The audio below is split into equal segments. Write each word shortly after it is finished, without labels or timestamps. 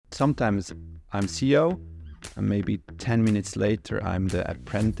sometimes I'm CEO and maybe 10 minutes later I'm the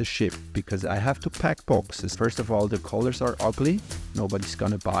apprenticeship because I have to pack boxes. First of all, the colors are ugly. Nobody's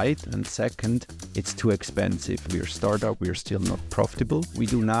gonna buy it. And second, it's too expensive. We're a startup. We're still not profitable. We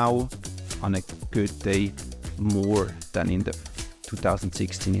do now, on a good day, more than in the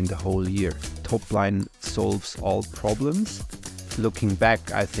 2016 in the whole year. Top line solves all problems. Looking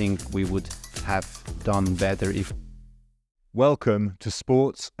back, I think we would have done better if... Welcome to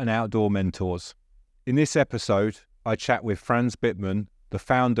Sports and Outdoor Mentors. In this episode, I chat with Franz Bittmann, the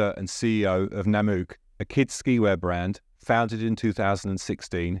founder and CEO of Namuk, a kids skiwear brand founded in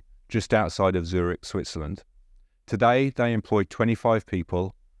 2016 just outside of Zurich, Switzerland. Today, they employ 25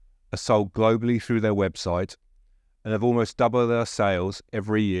 people, are sold globally through their website, and have almost doubled their sales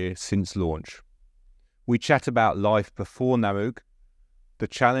every year since launch. We chat about life before Namuk, the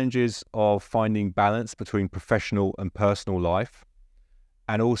challenges of finding balance between professional and personal life,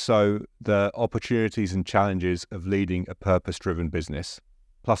 and also the opportunities and challenges of leading a purpose-driven business,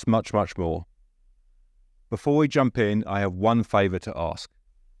 plus much, much more. Before we jump in, I have one favor to ask.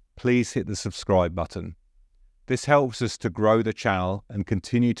 Please hit the subscribe button. This helps us to grow the channel and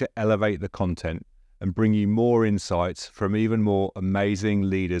continue to elevate the content and bring you more insights from even more amazing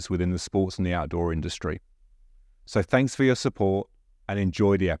leaders within the sports and the outdoor industry. So thanks for your support and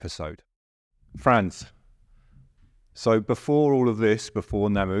enjoy the episode. Franz, so before all of this, before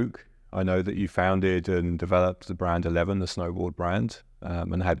Namuk, I know that you founded and developed the brand 11, the snowboard brand,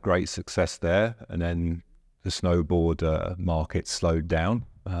 and had great success there. And then the snowboard market slowed down,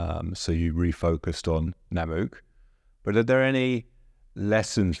 so you refocused on Namuk. But are there any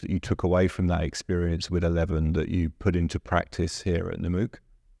lessons that you took away from that experience with 11 that you put into practice here at Namuk?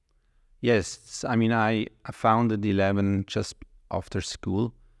 Yes, I mean, I founded 11 just after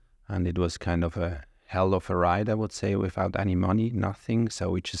school, and it was kind of a hell of a ride, I would say, without any money, nothing.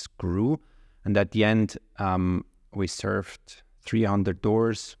 So we just grew. And at the end, we served 300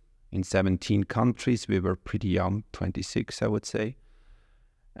 doors in 17 countries. We were pretty young, 26, I would say.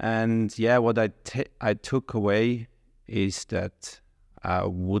 And yeah, what I took away is that I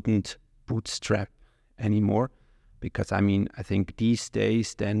wouldn't bootstrap anymore, because I mean, I think these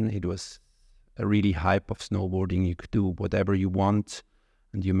days then it was a really hype of snowboarding. You could do whatever you want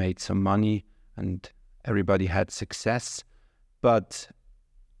and you made some money and everybody had success. But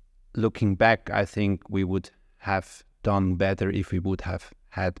looking back, I think we would have done better if we would have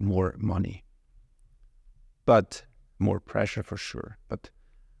had more money, but more pressure for sure. But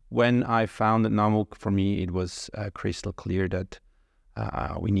when I founded Namuk, for me, it was crystal clear that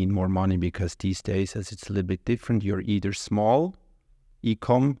we need more money, because these days, as it's a little bit different, you're either small,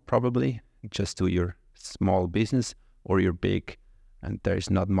 e-com probably, just do your small business, or you're big, and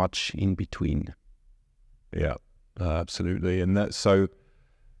there's not much in between. Yeah, absolutely. And that, so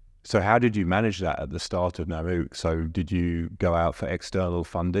how did you manage that at the start of Namuk? So did you go out for external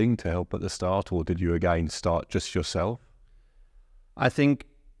funding to help at the start, or did you again start just yourself? I think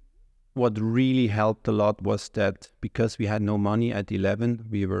what really helped a lot was that because we had no money at 11,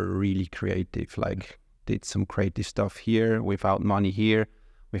 we were really creative, like did some creative stuff here, without money here,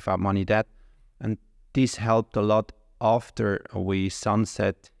 without money that. And this helped a lot. After we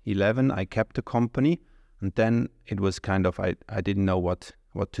sunset 11, I kept the company, and then it was kind of, I didn't know what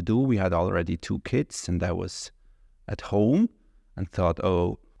to do. We had already 2 kids, and I was at home and thought,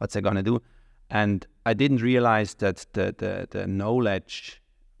 oh, what's I gonna do? And I didn't realize that the knowledge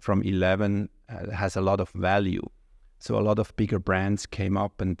from 11 has a lot of value. So a lot of bigger brands came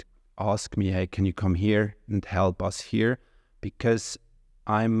up and asked me, hey, can you come here and help us here? Because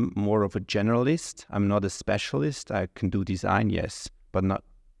I'm more of a generalist. I'm not a specialist. I can do design, yes, but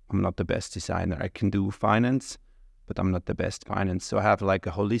I'm not the best designer. I can do finance, but I'm not the best finance. So I have like a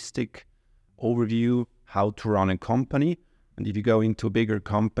holistic overview how to run a company. And if you go into bigger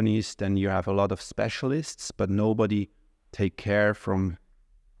companies, then you have a lot of specialists, but nobody take care from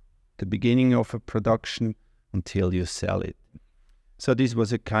the beginning of a production until you sell it. So this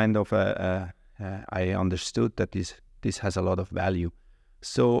was a kind of I understood that this has a lot of value.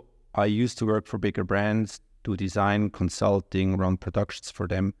 So I used to work for bigger brands, do design, consulting, run productions for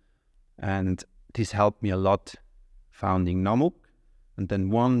them. And this helped me a lot founding Namuk. And then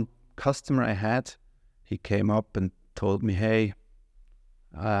one customer I had, he came up and told me, hey,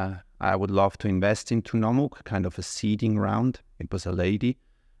 I would love to invest into Namuk, kind of a seeding round. It was a lady.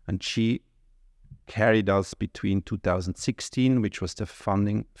 And she carried us between 2016, which was the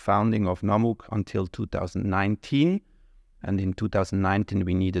founding of Namuk, until 2019. And in 2019,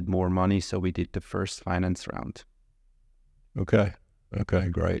 we needed more money, so we did the first finance round. Okay,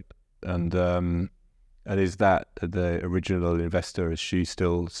 great. And And is that the original investor? Is she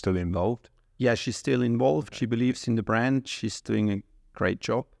still involved? Yeah, she's still involved. She believes in the brand. She's doing a great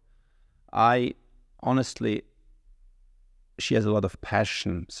job. I honestly, she has a lot of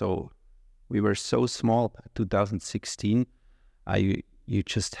passion. So we were so small, 2016. You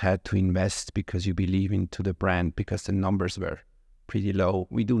just had to invest because you believe into the brand, because the numbers were pretty low.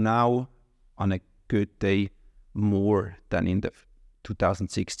 We do now, on a good day, more than in the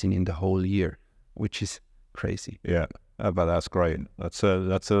 2016 in the whole year, which is crazy. Yeah, but that's great. That's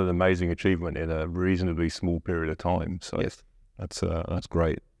an amazing achievement in a reasonably small period of time. So yes, that's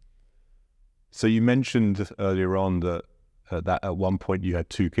great. So you mentioned earlier on that at one point you had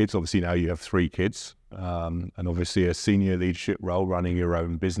 2 kids. Obviously now you have 3 kids, and obviously a senior leadership role, running your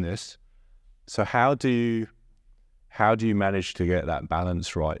own business. So how do you manage to get that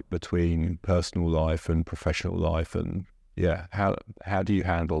balance right between personal life and professional life? And yeah, how do you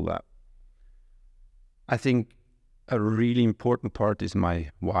handle that? I think a really important part is my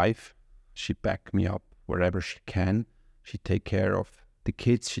wife. She backed me up wherever she can. She take care of the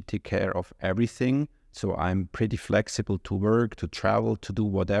kids. She take care of everything. So I'm pretty flexible to work, to travel, to do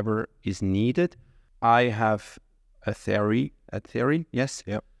whatever is needed. I have a theory, yes.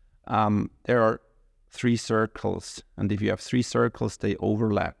 Yep. There are 3 circles, and if you have 3 circles, they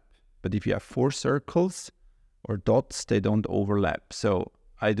overlap. But if you have 4 circles or dots, they don't overlap. So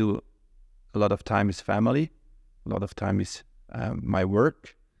I do a lot of time is family, a lot of time is my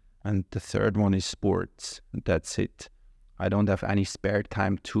work, and the third one is sports. And that's it. I don't have any spare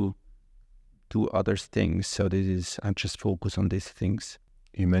time to do other things. So I'm just focused on these things.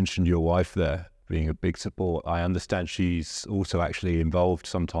 You mentioned your wife there being a big support. I understand she's also actually involved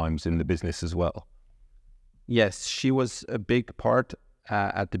sometimes in the business as well. Yes, she was a big part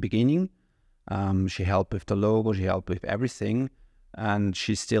at the beginning. She helped with the logo, she helped with everything. And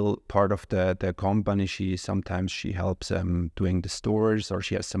she's still part of the company. Sometimes she helps doing the stores, or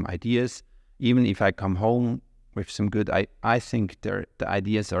she has some ideas. Even if I come home with some good, I think the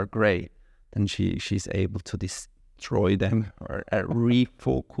ideas are great, then she's able to destroy them or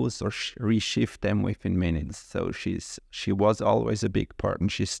refocus or reshift them within minutes. So she was always a big part, and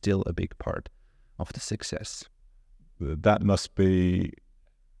she's still a big part of the success. That must be.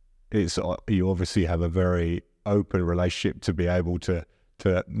 You obviously have a very open relationship to be able to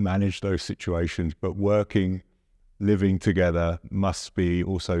manage those situations, but living together must be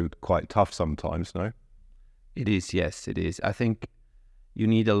also quite tough sometimes, no? It is, yes, it is. I think you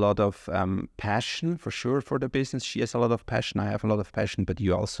need a lot of passion for sure for the business. She has a lot of passion, I have a lot of passion, but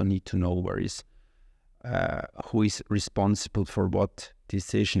you also need to know who is responsible for what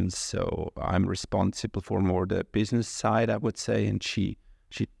decisions. So I'm responsible for more the business side, I would say, and she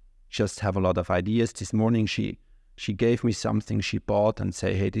just have a lot of ideas. This morning she gave me something she bought and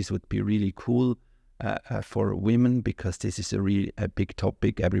say, hey, this would be really cool for women, because this is a big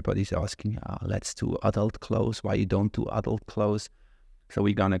topic. Everybody's asking, let's do adult clothes. Why you don't do adult clothes? So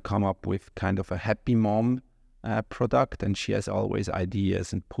we're going to come up with kind of a happy mom product, and she has always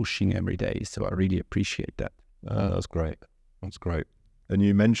ideas and pushing every day. So I really appreciate that. That's great. That's great. And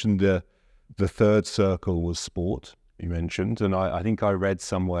you mentioned the third circle was sport. You mentioned, and I think I read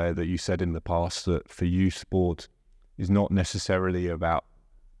somewhere that you said in the past that for you, sport is not necessarily about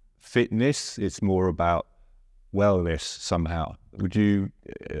fitness, it's more about wellness somehow.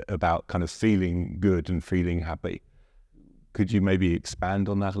 About kind of feeling good and feeling happy. Could you maybe expand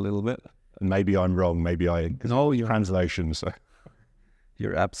on that a little bit? And maybe I'm wrong, No, you're translation. So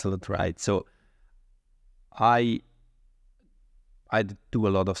you're absolutely right. So I do a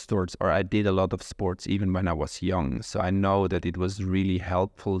lot of sports, or I did a lot of sports even when I was young. So I know that it was really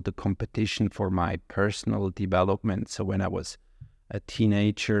helpful, the competition, for my personal development. So when I was a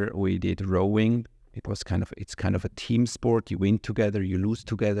teenager, we did rowing. It's kind of a team sport. You win together, you lose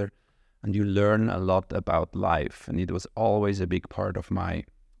together, and you learn a lot about life. And it was always a big part of my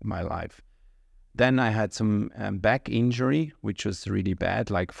life. Then I had some back injury, which was really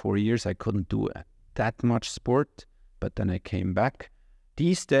bad. Like 4 years, I couldn't do that much sport. But then I came back.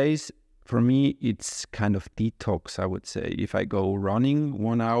 These days, for me, it's kind of detox, I would say. If I go running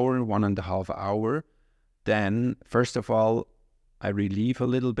 1 hour, 1.5 hours, then first of all, I relieve a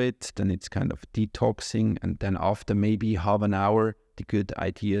little bit. Then it's kind of detoxing. And then after maybe half an hour, the good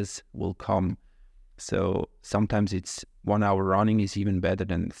ideas will come. So sometimes it's 1 hour running is even better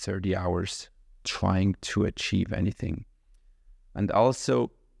than 30 hours trying to achieve anything. And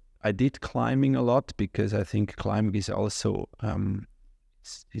also, I did climbing a lot, because I think climbing is also, you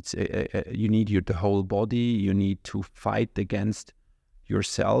need the whole body. You need to fight against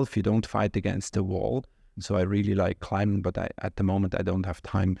yourself. You don't fight against the wall. So I really like climbing, but at the moment I don't have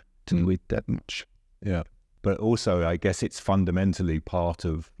time to do it that much. Yeah. But also, I guess it's fundamentally part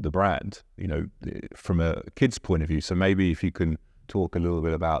of the brand, from a kid's point of view. So maybe if you can talk a little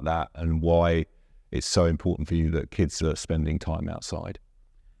bit about that and why it's so important for you that kids are spending time outside.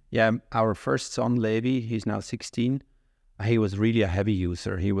 Yeah, our first son, Levi, he's now 16. He was really a heavy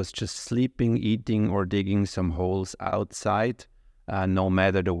user. He was just sleeping, eating, or digging some holes outside, no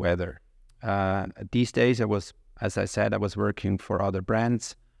matter the weather. These days, as I said, I was working for other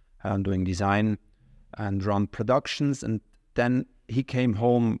brands, doing design and run productions. And then he came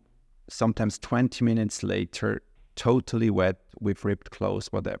home sometimes 20 minutes later, totally wet with ripped clothes,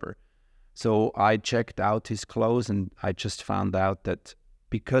 whatever. So I checked out his clothes and I just found out that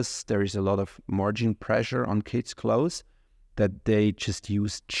because there is a lot of margin pressure on kids' clothes, that they just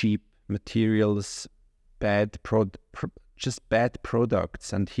use cheap materials, just bad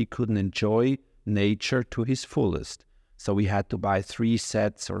products, and he couldn't enjoy nature to his fullest. So we had to buy 3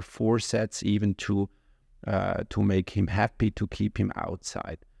 sets or 4 sets even to make him happy, to keep him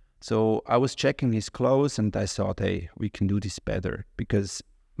outside. So I was checking his clothes and I thought, hey, we can do this better, because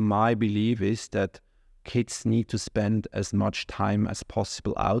my belief is that kids need to spend as much time as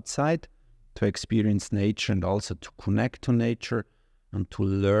possible outside to experience nature and also to connect to nature and to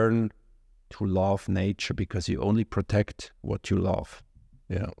learn to love nature, because you only protect what you love.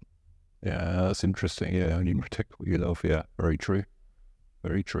 Yeah. Yeah, that's interesting. Yeah, only protect what you love. Yeah, very true.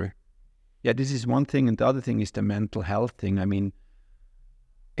 Very true. Yeah, this is one thing. And the other thing is the mental health thing. I mean,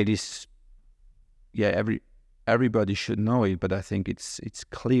 it is, everybody should know it, but I think it's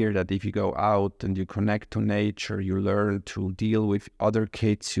clear that if you go out and you connect to nature, you learn to deal with other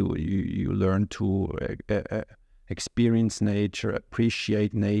kids, you learn to experience nature,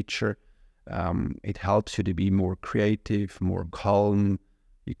 appreciate nature. It helps you to be more creative, more calm.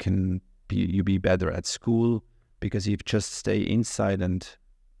 You be better at school, because if you just stay inside and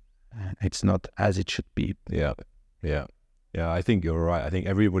it's not as it should be. Yeah. I think you're right. I think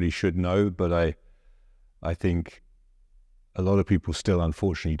everybody should know, but I think a lot of people still,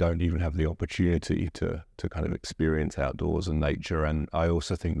 unfortunately, don't even have the opportunity to kind of experience outdoors and nature. And I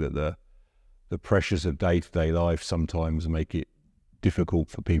also think that the pressures of day-to-day life sometimes make it difficult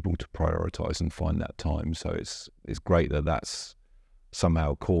for people to prioritize and find that time. So it's great that that's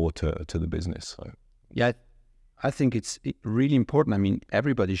somehow core to the business. So yeah, I think it's really important. I mean,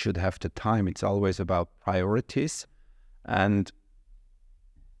 everybody should have the time. It's always about priorities, and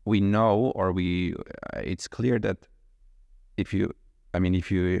we know, it's clear that if you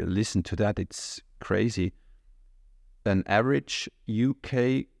listen to that, it's crazy. An average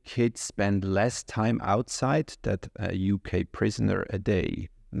UK kid spend less time outside than a UK prisoner a day,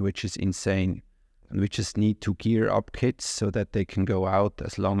 which is insane. And we just need to gear up kids so that they can go out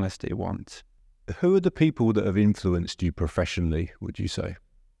as long as they want. Who are the people that have influenced you professionally, would you say?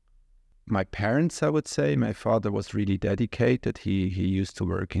 My parents, I would say. My father was really dedicated. He used to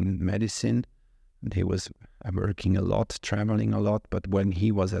work in medicine, and he was working a lot, traveling a lot. But when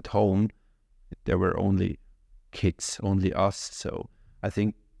he was at home, there were only kids, only us. So I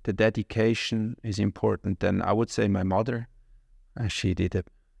think the dedication is important. Then I would say my mother, she did it,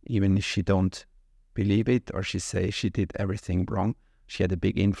 even if she don't believe it, or she say she did everything wrong. She had a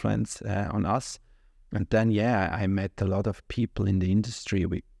big influence on us. And then, I met a lot of people in the industry.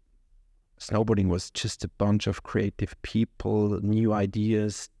 Snowboarding was just a bunch of creative people, new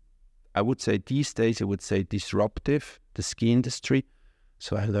ideas. I would say these days, disruptive, the ski industry.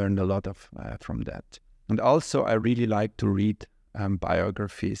 So I learned a lot from that. And also, I really like to read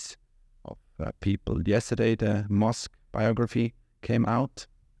biographies of people. Yesterday, the Musk biography came out.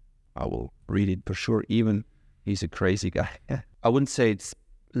 I will read it for sure, even he's a crazy guy. I wouldn't say it's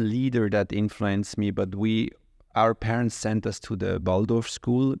leader that influenced me, but our parents sent us to the Waldorf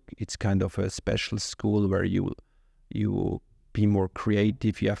school. It's kind of a special school where you be more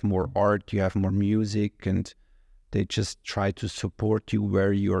creative, you have more art, you have more music, and they just try to support you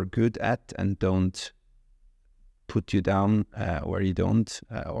where you're good at and don't put you down where you don't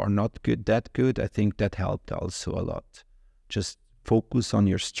or not that good. I think that helped also a lot. Just focus on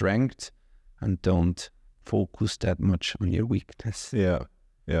your strength and don't focus that much on your weakness. Yeah,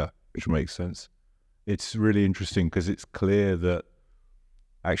 which makes sense. It's really interesting because it's clear that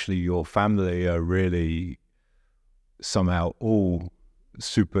actually your family are really somehow all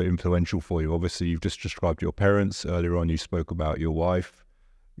super influential for you. Obviously, you've just described your parents. Earlier on, you spoke about your wife.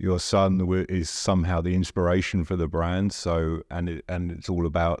 Your son is somehow the inspiration for the brand. So, and it's all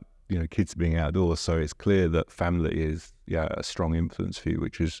about, kids being outdoors. So it's clear that family is, a strong influence for you,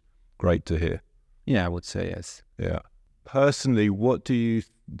 which is great to hear. Yeah, I would say yes. Yeah. Personally, what do you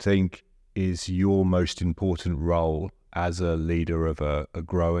think is your most important role as a leader of a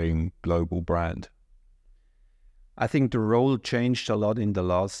growing global brand? I think the role changed a lot in the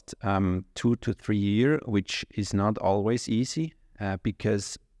last 2 to 3 years, which is not always easy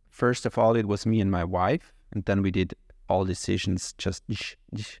because first of all, it was me and my wife, and then we did all decisions, just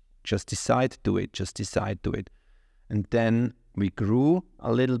decide, do it, just decide, do it. And then we grew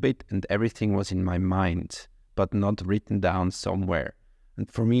a little bit and everything was in my mind, but not written down somewhere.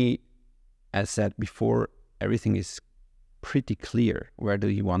 And for me, as said before, everything is pretty clear. Where do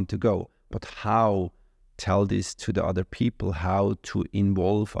you want to go? But how tell this to the other people, how to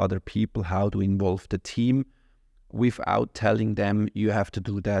involve other people, how to involve the team without telling them you have to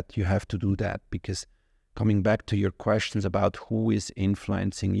do that, you have to do that. Because coming back to your questions about who is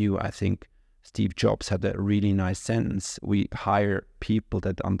influencing you, I think Steve Jobs had a really nice sentence. We hire people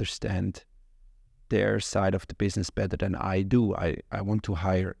that understand their side of the business better than I do. I want to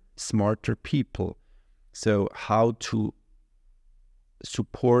hire smarter people. So how to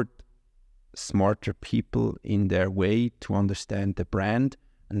support smarter people in their way to understand the brand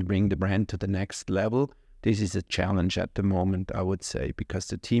and bring the brand to the next level. This is a challenge at the moment, I would say, because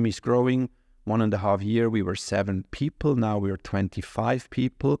the team is growing. 1.5 years, we were 7 people. Now we're 25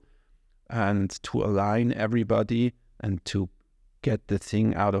 people. And to align everybody and to get the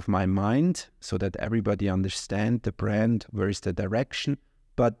thing out of my mind so that everybody understand the brand, where is the direction,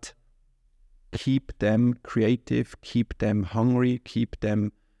 but keep them creative, keep them hungry, keep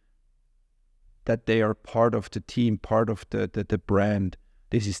them that they are part of the team, part of the brand.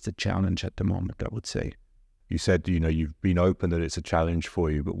 This is the challenge at the moment, I would say. You said, you've been open that it's a challenge for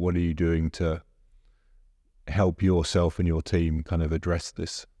you, but what are you doing to help yourself and your team kind of address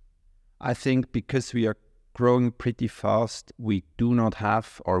this? I think because we are growing pretty fast, we do not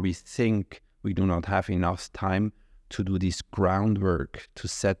have, or we think we do not have enough time to do this groundwork, to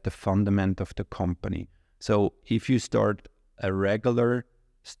set the fundament of the company. So if you start a regular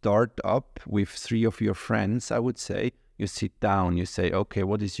startup with 3 of your friends, I would say, you sit down, you say, okay,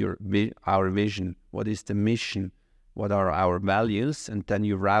 what is our vision? What is the mission? What are our values? And then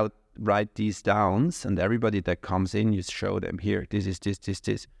you write these down, and everybody that comes in, you show them, here, this is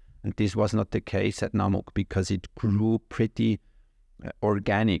this. And this was not the case at Namuk because it grew pretty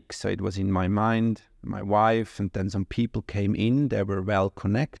organic. So it was in my mind, my wife, and then some people came in, they were well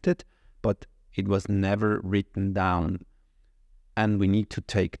connected, but it was never written down. And we need to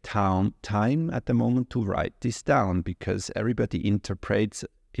take time at the moment to write this down because everybody interprets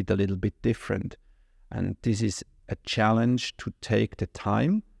it a little bit different. And this is a challenge to take the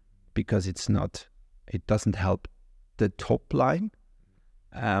time because it doesn't help the top line,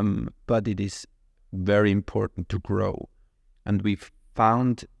 but it is very important to grow. And we've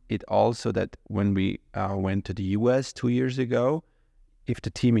found it also that when we went to the US 2 years ago, if the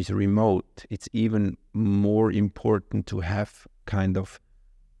team is remote, it's even more important to have kind of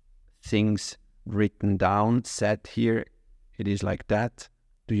things written down, set here, it is like that.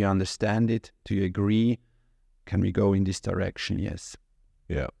 Do you understand it? Do you agree? Can we go in this direction? Yes.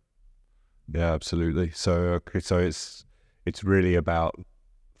 Yeah, absolutely. So it's really about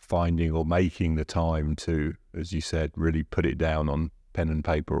finding or making the time to, as you said, really put it down on pen and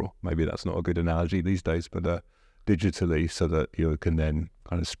paper, or maybe that's not a good analogy these days, but digitally, so that you can then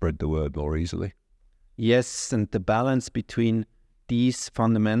kind of spread the word more easily. Yes, and the balance between these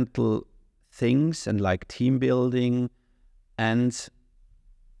fundamental things and like team building and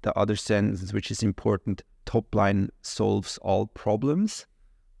the other sentence, which is important, top line solves all problems,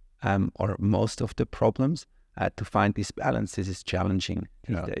 or most of the problems. To find this balance, this is challenging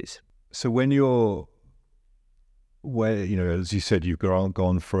these days. So as you said, you've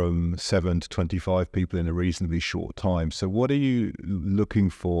gone from 7 to 25 people in a reasonably short time. So what are you looking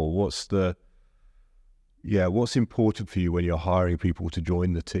for? What's important for you when you're hiring people to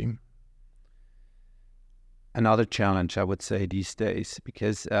join the team? Another challenge, I would say, these days,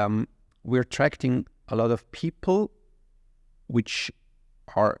 because we're attracting a lot of people which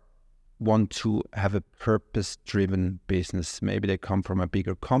want to have a purpose-driven business. Maybe they come from a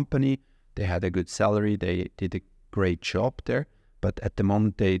bigger company, they had a good salary, they did a great job there, but at the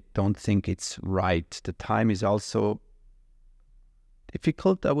moment they don't think it's right. The time is also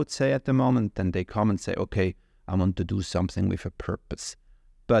difficult, I would say, at the moment. Then they come and say, okay, I want to do something with a purpose.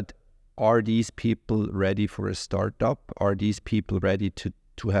 But are these people ready for a startup? Are these people ready to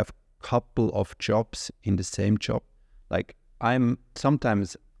have a couple of jobs in the same job? Like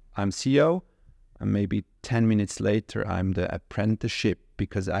sometimes I'm CEO, and maybe 10 minutes later I'm the apprenticeship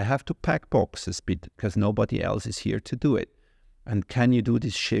because I have to pack boxes because nobody else is here to do it. And can you do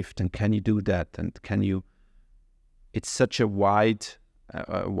this shift? And can you do that? And it's such a wide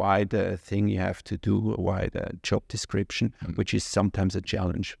thing you have to do, a wide job description, which is sometimes a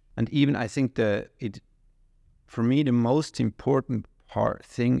challenge. And even I think for me, the most important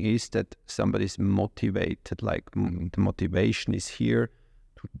thing is that somebody's motivated. Like the motivation is here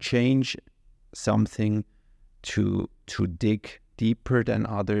to change something, to dig deeper than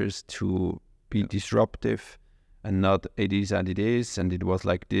others, to be disruptive, and not it is and it is, and it was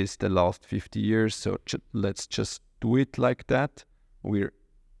like this the last 50 years, so let's just do it like that. We're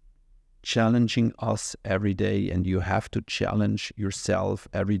challenging us every day, and you have to challenge yourself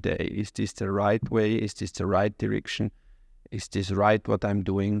every day. Is this the right way? Is this the right direction? Is this right what I'm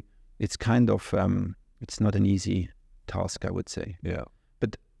doing? It's kind of, it's not an easy task, I would say. Yeah.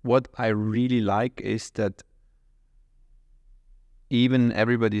 But what I really like is that even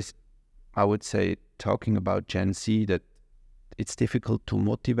everybody's, I would say, talking about Gen Z, that it's difficult to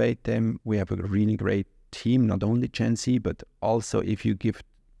motivate them. We have a really great team, not only Gen Z, but also if you give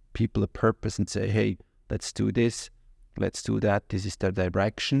people a purpose and say, hey, let's do this, let's do that, this is the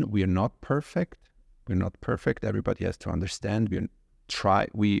direction. We are not perfect. Everybody has to understand.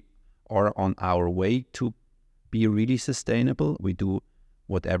 We are on our way to be really sustainable. We do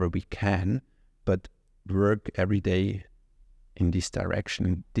whatever we can, but work every day in this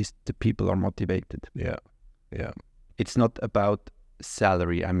direction. The people are motivated. Yeah. It's not about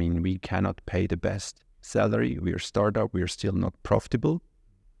salary. I mean, we cannot pay the best salary. We are a startup. We are still not profitable.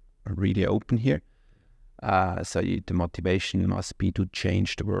 We're really open here. So the motivation must be to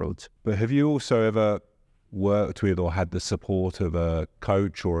change the world. But have you also ever worked with or had the support of a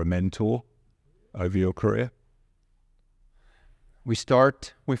coach or a mentor over your career? We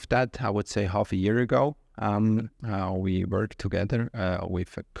start with that, I would say, half a year ago. We work together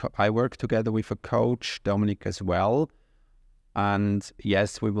I work together with a coach, Dominic as well. And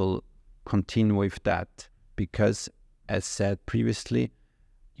yes, we will continue with that because, as said previously,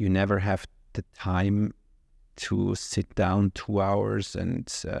 you never have the time to sit down 2 hours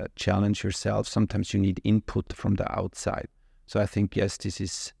and challenge yourself. Sometimes you need input from the outside. So I think, yes, this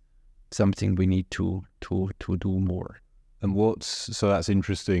is something we need to do more. And so that's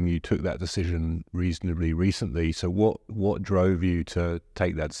interesting. You took that decision reasonably recently. So what drove you to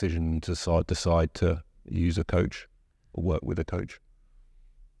take that decision to decide to use a coach or work with a coach?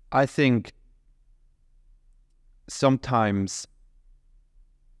 I think sometimes,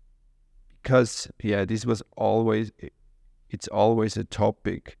 because it's always a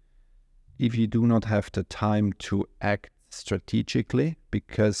topic. If you do not have the time to act strategically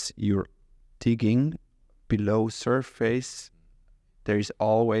because you're digging below surface, there is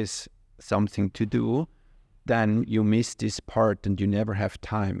always something to do, then you miss this part and you never have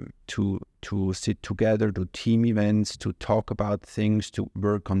time to sit together, do team events, to talk about things, to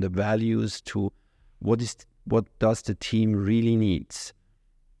work on the values, to what does the team really needs?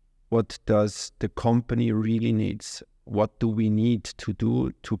 What does the company really needs? What do we need to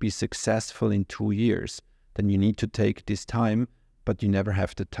do to be successful in 2 years? Then you need to take this time, but you never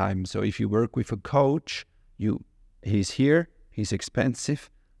have the time. So if you work with a coach, he's here, he's expensive,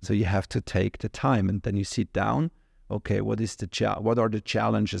 so you have to take the time, and then you sit down. Okay, what are the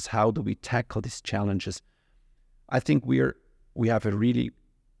challenges? How do we tackle these challenges? I think we have a really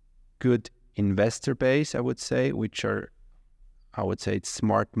good investor base, I would say, it's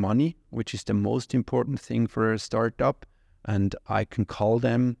smart money, which is the most important thing for a startup. And I can call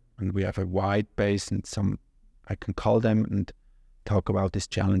them, and we have a wide base, and I can call them and talk about these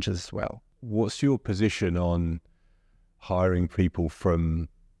challenges as well. What's your position on hiring people from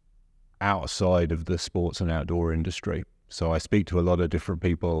outside of the sports and outdoor industry? So I speak to a lot of different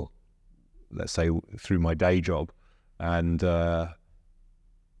people, let's say through my day job, and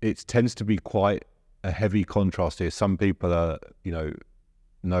it tends to be quite a heavy contrast here. Some people are,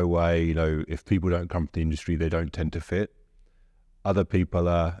 no way, if people don't come from the industry, they don't tend to fit. Other people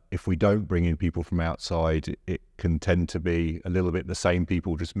are, if we don't bring in people from outside, it can tend to be a little bit the same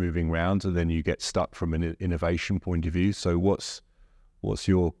people just moving around, and then you get stuck from an innovation point of view. So what's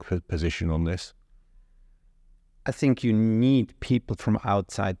your position on this? I think you need people from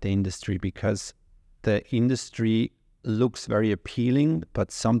outside the industry because the industry looks very appealing,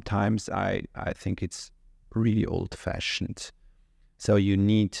 but sometimes I think it's really old-fashioned. So you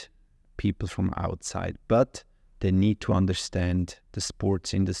need people from outside, but they need to understand the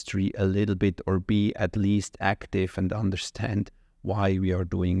sports industry a little bit, or be at least active and understand why we are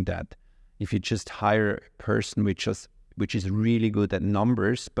doing that. If you just hire a person which is really good at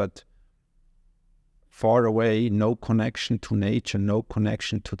numbers, but far away, no connection to nature, no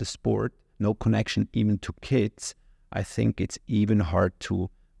connection to the sport, no connection even to kids, I think it's even hard to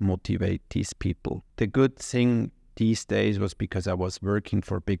motivate these people. The good thing these days was because I was working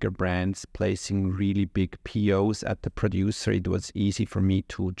for bigger brands, placing really big POs at the producer. It was easy for me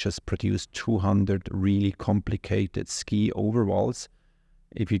to just produce 200 really complicated ski overalls.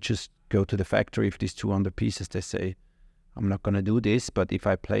 If you just go to the factory, if these 200 pieces, they say, I'm not going to do this. But if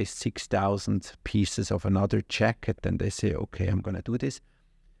I place 6,000 pieces of another jacket, then they say, okay, I'm going to do this.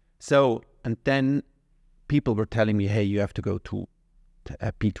 So, and then people were telling me, hey, you have to go to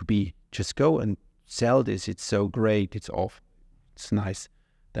B2B. Just go and sell this. It's so great. It's off. It's nice.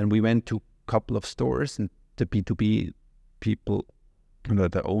 Then we went to a couple of stores, and the B2B people,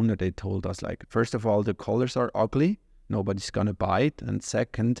 the owner, they told us, like, first of all, the colors are ugly. Nobody's going to buy it. And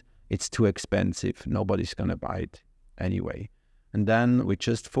second, it's too expensive. Nobody's going to buy it anyway. And then we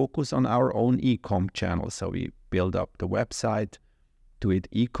just focus on our own e-com channel. So we build up the website, do it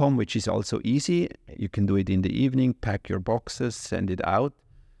e-com, which is also easy. You can do it in the evening, pack your boxes, send it out.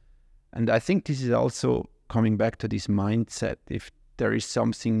 And I think this is also coming back to this mindset. If there is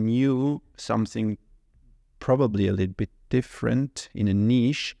something new, something probably a little bit different in a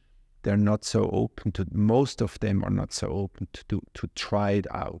niche, they're not so open to, most of them are not so open to try it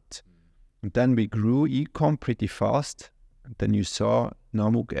out. And then we grew e-com pretty fast. And then you saw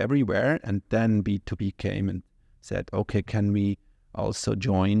namuk everywhere. And then B2B came and said, okay, can we also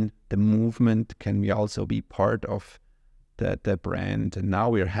join the movement? Can we also be part of the brand? And now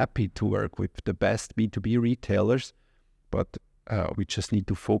we're happy to work with the best B2B retailers, but we just need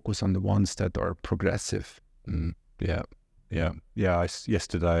to focus on the ones that are progressive.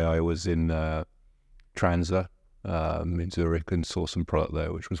 Yesterday I was in Transa in Zurich and saw some product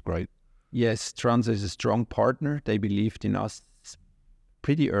there, which was great. Yes, Transa is a strong partner. They believed in us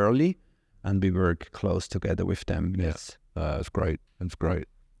pretty early, and we work close together with them. Yes, it's great. It's great.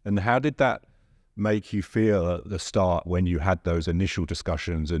 And how did that make you feel at the start when you had those initial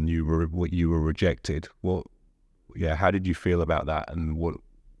discussions and you were rejected? How did you feel about that, and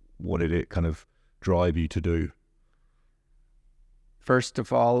what did it kind of drive you to do? First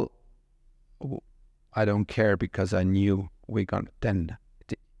of all, I don't care, because I knew we're gonna. Then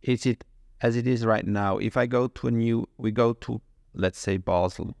is it as it is right now? If I go to we go to, let's say,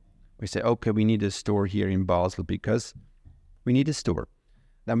 Basel. We say, okay, we need a store here in Basel because we need a store.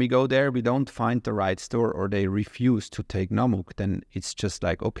 Then we go there, we don't find the right store, or they refuse to take namuk. Then it's just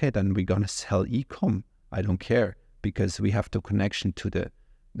like, okay, then we're gonna sell e-com. I don't care, because we have the connection to the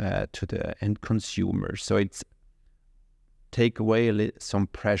end consumer. So it's take away some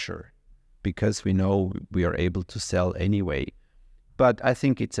pressure, because we know we are able to sell anyway. But I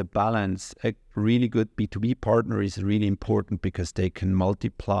think it's a balance. A really good B2B partner is really important, because they can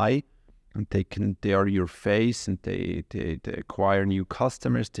multiply, and they are your face, and they acquire new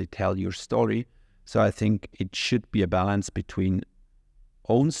customers, they tell your story. So I think it should be a balance between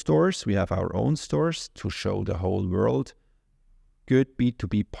own stores. We have our own stores to show the whole world. Good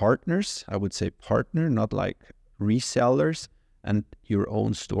B2B partners, I would say partner, not like resellers, and your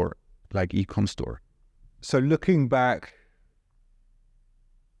own store, like e-com store. So looking back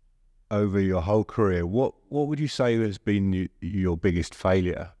over your whole career, what would you say has been your biggest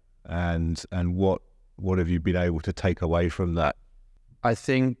failure, and what have you been able to take away from that? I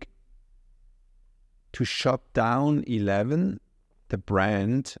think to shut down 11, the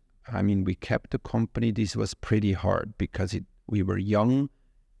brand, I mean, we kept the company. This was pretty hard, because we were young,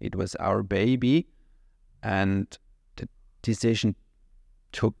 it was our baby, and the decision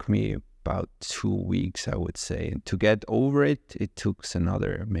took me about 2 weeks, I would say. And to get over it, it took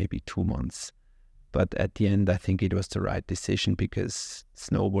another maybe 2 months. But at the end, I think it was the right decision, because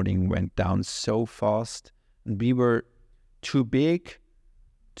snowboarding went down so fast, and we were too big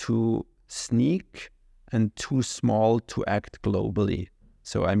to sneak and too small to act globally.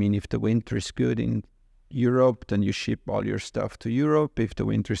 So, I mean, if the winter is good in Europe, then you ship all your stuff to Europe. If the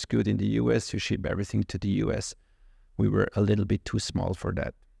winter is good in the US, you ship everything to the US. We were a little bit too small for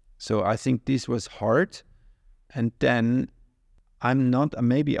that. So I think this was hard. And then I've never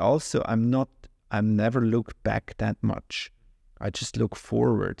looked back that much. I just look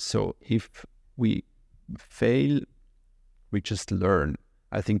forward. So if we fail, we just learn.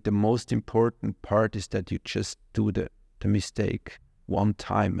 I think the most important part is that you just do the mistake one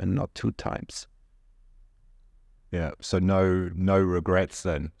time and not 2 times. Yeah. So no regrets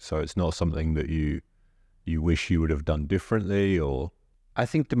then. So it's not something that you wish you would have done differently, or? I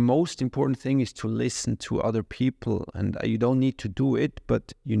think the most important thing is to listen to other people, and you don't need to do it,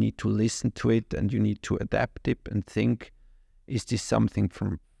 but you need to listen to it, and you need to adapt it and think, is this something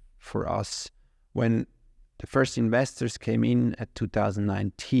for us? When the first investors came in at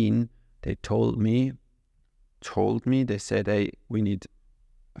 2019, they told me, they said, hey, we need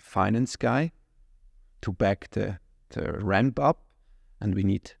a finance guy to back the ramp up, and we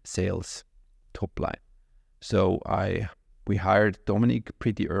need sales top line. So we hired Dominic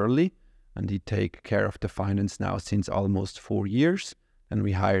pretty early, and he take care of the finance now since almost 4 years. And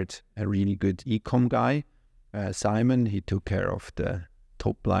we hired a really good e-com guy, Simon. He took care of the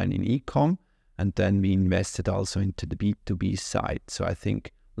top line in e-com, and then we invested also into the B2B side. So I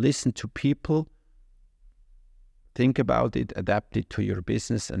think listen to people, think about it, adapt it to your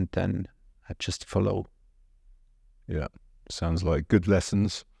business, and then just follow. Yeah, sounds like good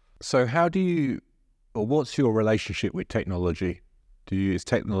lessons. So what's your relationship with technology? Is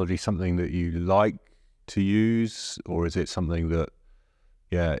technology something that you like to use, or is it something that,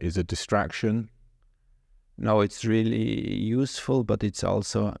 is a distraction? No, it's really useful, but it's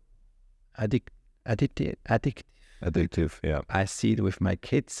also addictive. Addictive, yeah. I see it with my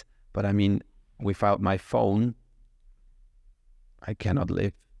kids, but I mean, without my phone, I cannot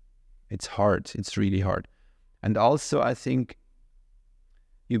live. It's hard. It's really hard. And also, I think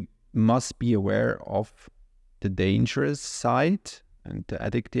you must be aware of the dangerous side and the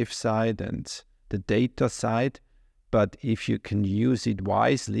addictive side and the data side. But if you can use it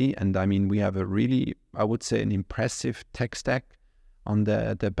wisely, and I mean, we have a really, I would say, an impressive tech stack on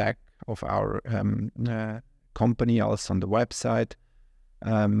the back of our company, also on the website.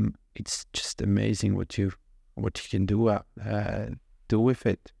 It's just amazing what you can do with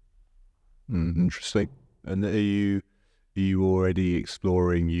it. Interesting. And are you already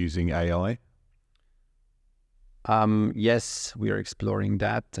exploring using AI? Yes, we are exploring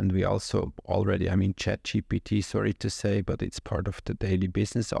that, and we also already, ChatGPT, sorry to say, but it's part of the daily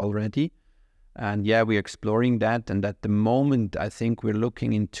business already. And yeah, we're exploring that. And at the moment, I think we're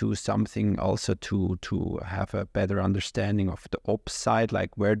looking into something also to have a better understanding of the ops side,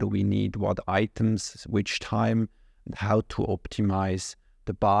 like where do we need what items, which time, and how to optimize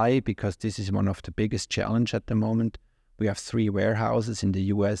the buy, because this is one of the biggest challenge at the moment. We have 3 warehouses in the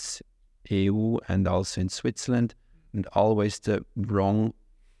US, EU, and also in Switzerland, and always the wrong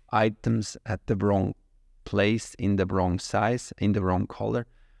items at the wrong place, in the wrong size, in the wrong color.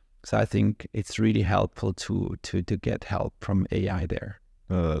 So I think it's really helpful to get help from AI there.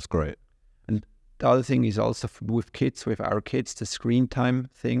 Oh, that's great. And the other thing is also with our kids, the screen time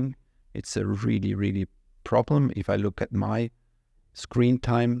thing. It's a really, really problem. If I look at my screen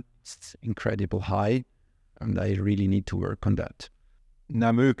time, it's incredible high, and I really need to work on that.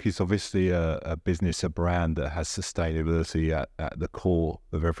 Namuk is obviously a business, a brand that has sustainability at the core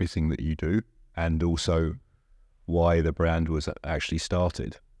of everything that you do, and also why the brand was actually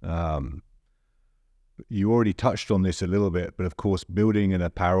started. You already touched on this a little bit, but of course, building an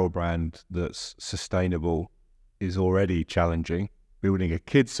apparel brand that's sustainable is already challenging. Building a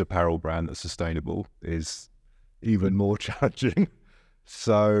kids' apparel brand that's sustainable is even more challenging.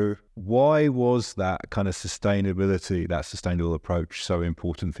 So why was that kind of sustainability, that sustainable approach so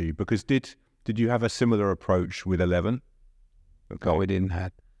important for you? Because did you have a similar approach with 11? Okay. No, we didn't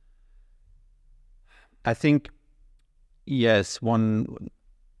have. I think, yes, one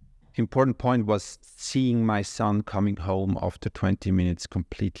important point was seeing my son coming home after 20 minutes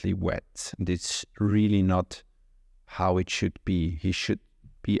completely wet. And it's really not how it should be. He should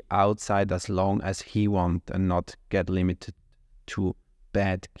be outside as long as he wants and not get limited to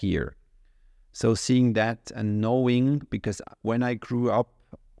bad gear. So seeing that and knowing, because when I grew up,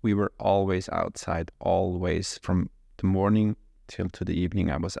 we were always outside, always from the morning till to the evening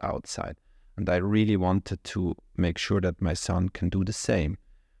I was outside. And I really wanted to make sure that my son can do the same.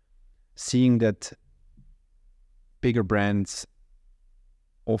 Seeing that bigger brands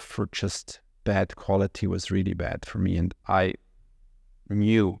offer just bad quality was really bad for me. And I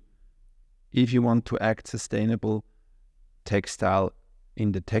knew if you want to act sustainable, textile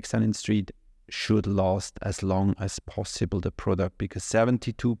in the textile industry should last as long as possible, the product, because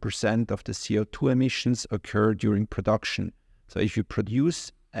 72% of the CO2 emissions occur during production. So if you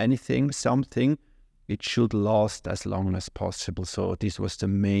produce anything, something, it should last as long as possible. So this was the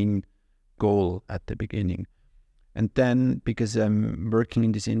main goal at the beginning. And then, because I'm working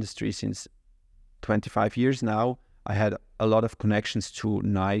in this industry since 25 years now, I had a lot of connections to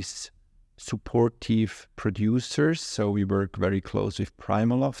nice, supportive producers. So we work very close with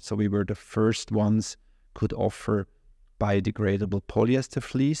Primaloft. So we were the first ones could offer biodegradable polyester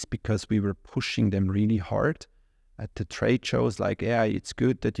fleece, because we were pushing them really hard at the trade shows, like, yeah, it's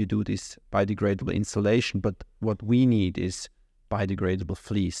good that you do this biodegradable insulation, but what we need is biodegradable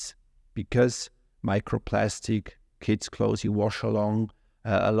fleece, because microplastic, kids' clothes, you wash along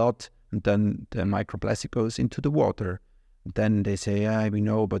a lot, and then the microplastic goes into the water. Then they say, yeah, we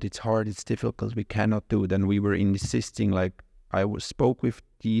know, but it's hard, it's difficult, we cannot do. Then we were insisting, like, spoke with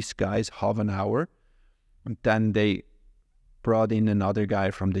these guys half an hour, And then they brought in another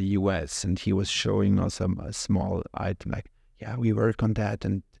guy from the US, and he was showing us a small item like, yeah, we work on that.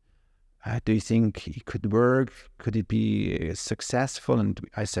 And do you think it could work? Could it be successful? And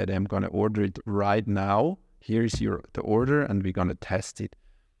I said, I'm going to order it right now. Here's the order, and we're going to test it.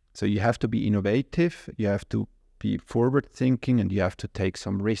 So you have to be innovative, you have to be forward thinking, and you have to take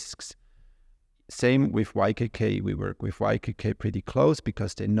some risks. Same with YKK. We work with YKK pretty close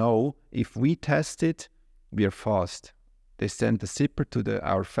because they know if we test it, we are fast. They send the zipper to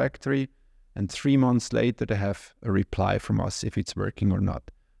our factory, and 3 months later they have a reply from us if it's working or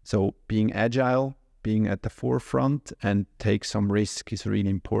not. So being agile, being at the forefront, and take some risk is really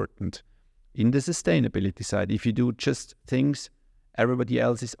important. In the sustainability side, if you do just things everybody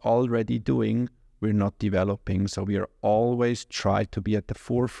else is already doing, we're not developing. So we are always try to be at the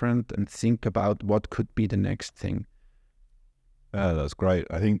forefront and think about what could be the next thing. That's great.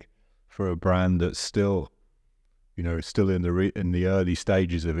 I think for a brand that's still, still in the early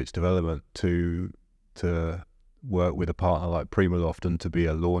stages of its development, to work with a partner like Primaloft and to be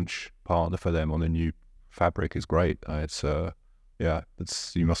a launch partner for them on a new fabric is great.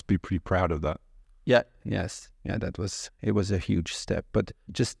 You must be pretty proud of that. Yeah, yes. Yeah, it was a huge step. But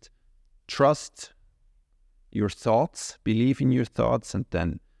just trust your thoughts, believe in your thoughts, and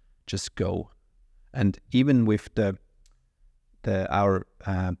then just go. And even with our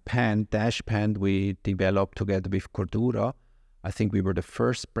dash pant we developed together with Cordura, I think we were the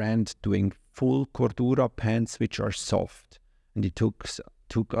first brand doing full Cordura pants which are soft. And it took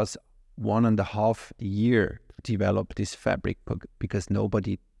us 1.5 years to develop this fabric because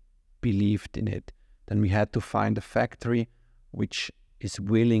nobody believed in it. Then we had to find a factory which is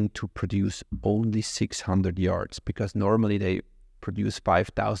willing to produce only 600 yards, because normally they produce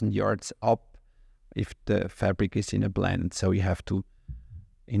 5,000 yards up if the fabric is in a blend. So you have to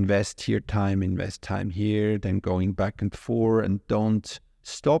invest time here, then going back and forth, and don't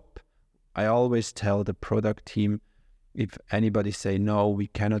stop. I always tell the product team, if anybody say, no, we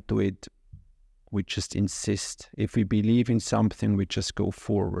cannot do it, we just insist. If we believe in something, we just go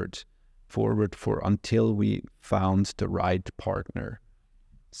forward for until we found the right partner.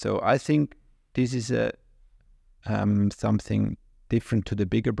 So I think this is something different to the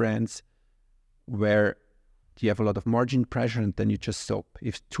bigger brands, where you have a lot of margin pressure and then you just stop.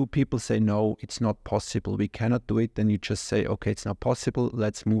 If 2 people say, no, it's not possible, we cannot do it, then you just say, okay, it's not possible,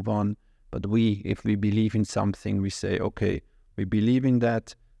 let's move on. But if we believe in something, we say, okay, we believe in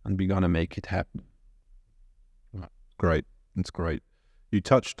that and we're going to make it happen. Great. That's great. You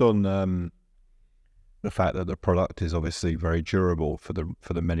touched on the fact that the product is obviously very durable for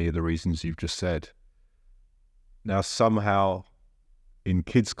the many of the reasons you've just said. Now, somehow in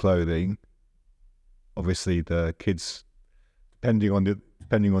kids' clothing, obviously the kids, depending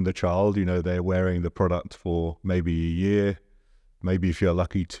on the child, they're wearing the product for maybe a year, maybe if you're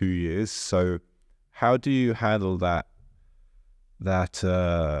lucky 2 years. So how do you handle that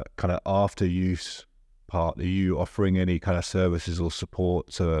kind of after use part? Are you offering any kind of services or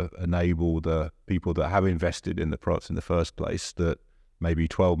support to enable the people that have invested in the products in the first place, that maybe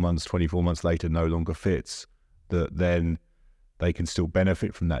 12 months, 24 months later no longer fits, that then they can still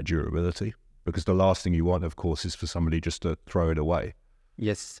benefit from that durability? Because the last thing you want, of course, is for somebody just to throw it away.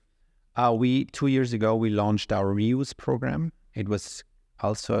 Yes. 2 years ago, we launched our reuse program. It was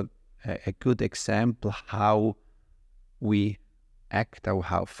also a good example how we act, or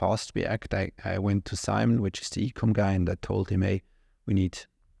how fast we act. I went to Simon, which is the e-com guy, and I told him, hey, we need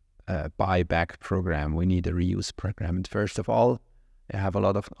a buyback program. We need a reuse program. And first of all, I have a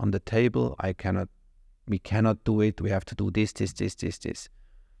lot on the table. We cannot do it. We have to do this.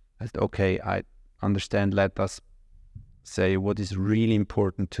 I said, okay, I understand. Let us say what is really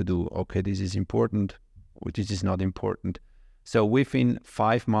important to do. Okay, this is important. This is not important. So within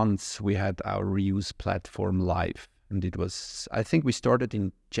 5 months, we had our reuse platform live. And it was, I think we started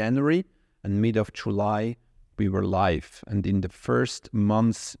in January, and mid of July, we were live. And in the first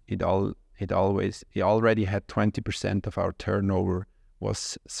months, it already had 20% of our turnover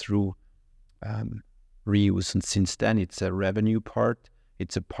was through reuse. And since then, it's a revenue part.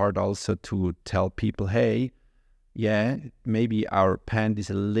 It's a part also to tell people, hey, yeah, maybe our pant is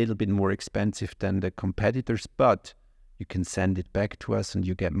a little bit more expensive than the competitors, but you can send it back to us and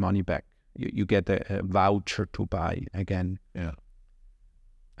you get money back. You get a voucher to buy again. Yeah.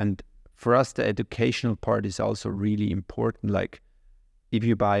 And for us, the educational part is also really important. Like, if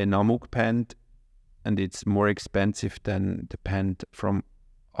you buy a namuk pant and it's more expensive than the pant from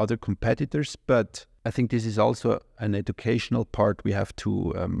other competitors, but I think this is also an educational part. We have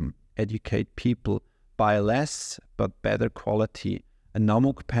to educate people, buy less but better quality, a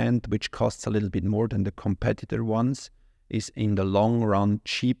namuk pen, which costs a little bit more than the competitor ones, is in the long run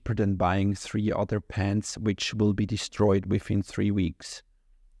cheaper than buying 3 other pens, which will be destroyed within 3 weeks.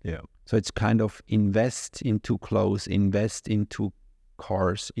 Yeah. So it's kind of invest into clothes, invest into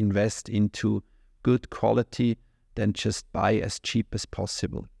cars, invest into good quality, than just buy as cheap as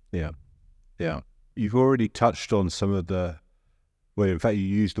possible. Yeah. Yeah. You've already touched on some of the, well, in fact, you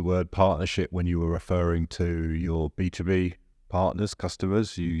used the word partnership when you were referring to your B2B partners,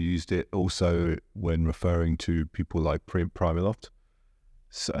 customers. You used it also when referring to people like Primaloft.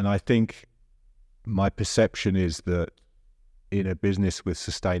 So, and I think my perception is that in a business with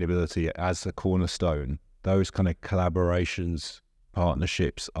sustainability as a cornerstone, those kind of collaborations,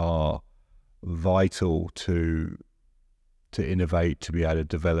 partnerships are vital to innovate, to be able to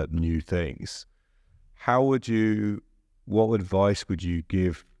develop new things. What advice would you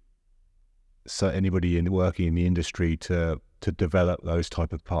give anybody working in the industry to develop those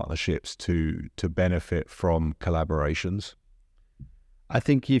type of partnerships, to benefit from collaborations? I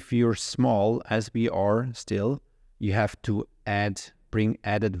think if you're small, as we are still, you have to bring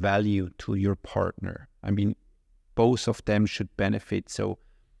added value to your partner. I mean, both of them should benefit. So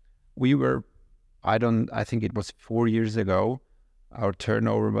I think it was 4 years ago, our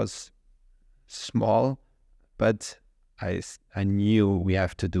turnover was small, but I knew we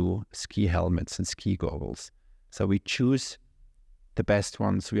have to do ski helmets and ski goggles. So we choose the best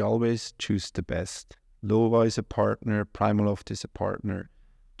ones. We always choose the best. Lova is a partner, Primaloft is a partner,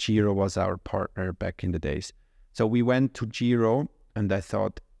 Giro was our partner back in the days. So we went to Giro and I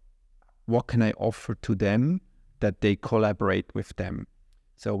thought, what can I offer to them that they collaborate with them?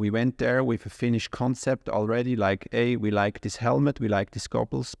 So we went there with a finished concept already, like, hey, we like this helmet, we like these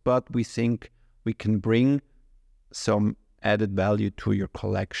goggles, but we think we can bring some added value to your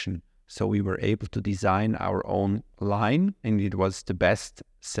collection. So we were able to design our own line, and it was the best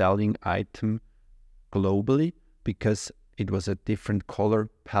selling item globally because it was a different color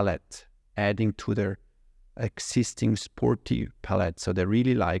palette, adding to their existing sporty palette. So they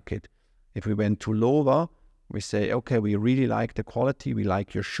really like it. If we went to Lova, we say, okay, we really like the quality, we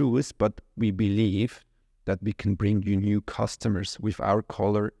like your shoes, but we believe that we can bring you new customers with our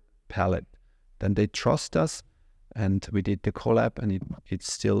color palette. Then they trust us, and we did the collab, and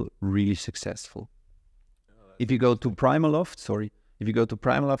it's still really successful. If you go to Primaloft,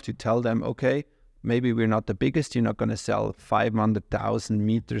 you tell them, okay, maybe we're not the biggest, you're not going to sell 500,000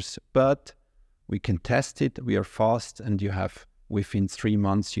 meters, but we can test it, we are fast, and within 3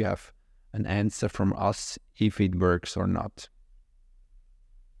 months, you have an answer from us if it works or not.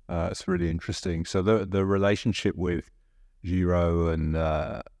 It's really interesting. So the relationship with Giro and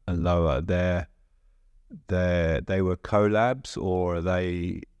Loa, they were collabs, or are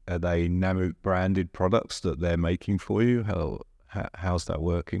they namuk branded products that they're making for you? How's that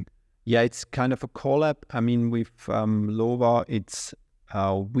working? Yeah, it's kind of a collab. I mean, with Lova, it's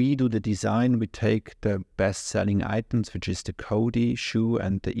we do the design. We take the best-selling items, which is the Cody shoe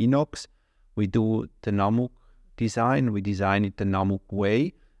and the Inox. We do the namuk design. We design it the namuk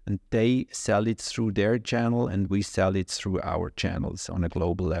way, and they sell it through their channel, and we sell it through our channels on a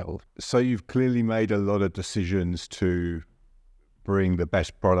global level. So you've clearly made a lot of decisions to bring the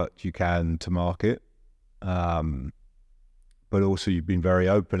best product you can to market. But also you've been very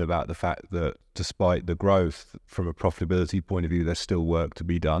open about the fact that despite the growth, from a profitability point of view, there's still work to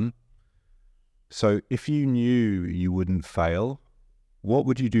be done. So if you knew you wouldn't fail, what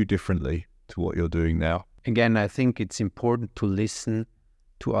would you do differently to what you're doing now? Again, I think it's important to listen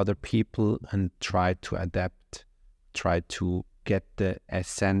to other people and try to adapt, try to get the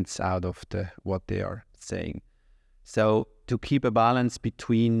essence out of what they are saying. So to keep a balance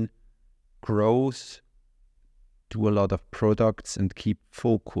between growth, do a lot of products, and keep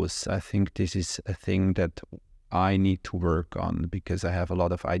focus, I think this is a thing that I need to work on, because I have a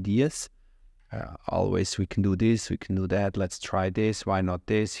lot of ideas. Always, we can do this, we can do that, let's try this, why not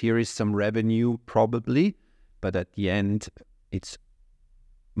this? Here is some revenue, probably, but at the end, it's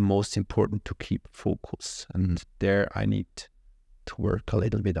most important to keep focus, and there I need to work a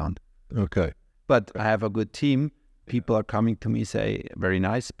little bit on. Okay. But I have a good team. People are coming to me, say, very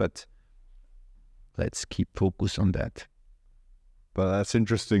nice, but let's keep focus on that. But that's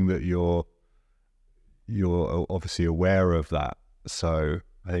interesting that you're obviously aware of that. So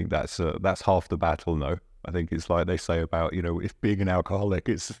I think that's half the battle. No, I think it's like they say about, if being an alcoholic,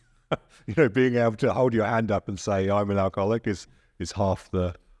 it's being able to hold your hand up and say I'm an alcoholic is half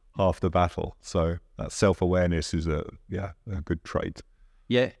the battle. So that self-awareness is a good trait.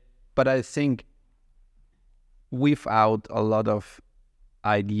 Yeah, but I think without a lot of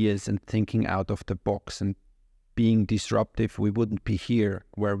ideas and thinking out of the box and being disruptive, we wouldn't be here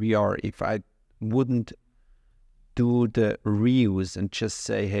where we are. If I wouldn't do the reuse and just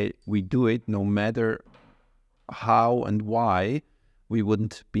say, hey, we do it no matter how and why, we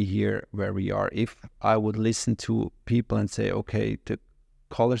wouldn't be here where we are. If I would listen to people and say, okay, the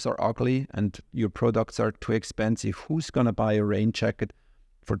colors are ugly and your products are too expensive, who's going to buy a rain jacket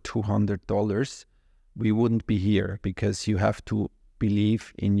for $200? We wouldn't be here, because you have to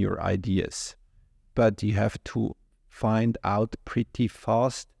believe in your ideas. But you have to find out pretty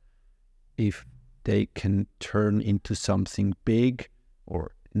fast if they can turn into something big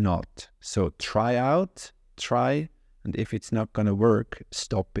or not. So try, and if it's not going to work,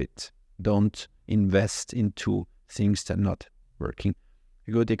 stop it. Don't invest into things that are not working.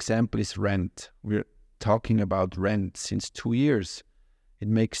 A good example is rent. We're talking about rent since 2 years. It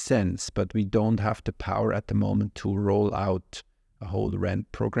makes sense, but we don't have the power at the moment to roll out a whole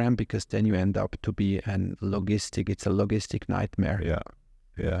rent program, because then you end up to be it's a logistic nightmare.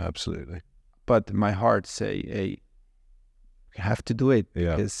 Yeah, absolutely. But my heart say, hey, you have to do it,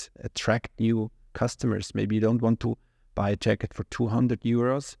 because attract new customers. Maybe you don't want to buy a jacket for 200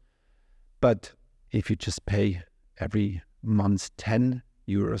 euros, but if you just pay every month 10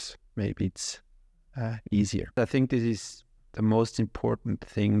 euros, maybe it's easier. I think this is the most important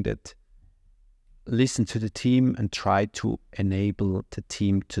thing, that listen to the team and try to enable the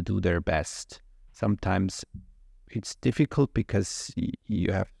team to do their best. Sometimes it's difficult because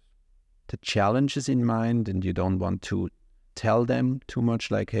you have the challenges in mind and you don't want to tell them too much,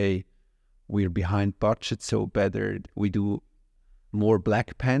 like, hey, we're behind budget, so better we do more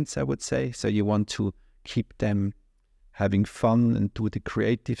black pants, I would say. So you want to keep them having fun and do the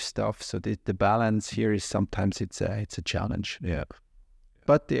creative stuff. So the balance here is sometimes it's a challenge. Yeah.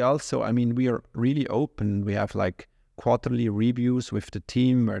 But they also, I mean, we are really open. We have like quarterly reviews with the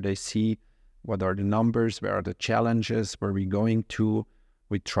team where they see what are the numbers, where are the challenges, where we're going to.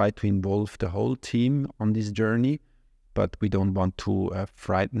 We try to involve the whole team on this journey, but we don't want to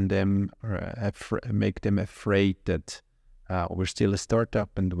frighten them or make them afraid that we're still a startup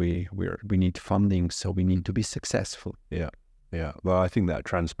and we need funding, so we need to be successful. Yeah. Well, I think that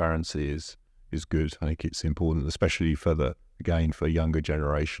transparency is good. I think it's important, especially for younger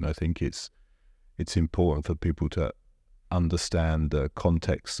generation. I think it's important for people to understand the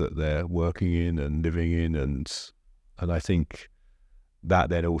context that they're working in and living in, and I think that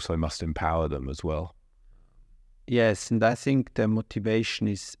then also must empower them as well. Yes, and I think the motivation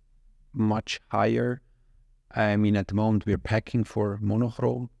is much higher. I mean, at the moment we're packing for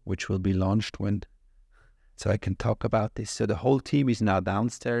monochrome, which will be launched so I can talk about this. So the whole team is now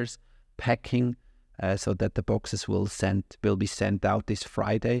downstairs packing, so that the boxes will be sent out this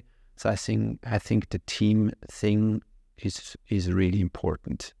Friday. So I think the team thing is really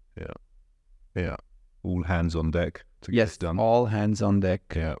important. Yeah. All hands on deck to get it done. Yes, all hands on deck.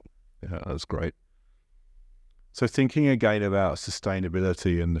 Yeah, that's great. So thinking again about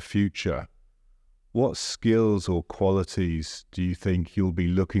sustainability and the future, what skills or qualities do you think you'll be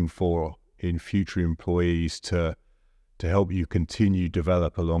looking for in future employees to help you continue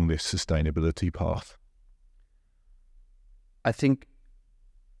develop along this sustainability path? I think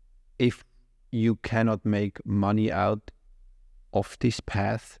if you cannot make money out of this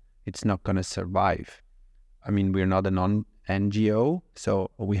path, it's not going to survive. I mean, we're not a non-NGO, so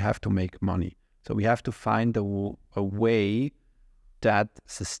we have to make money. So we have to find a way that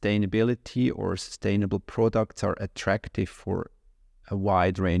sustainability or sustainable products are attractive for a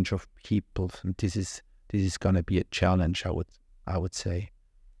wide range of people. And this is going to be a challenge, I would say.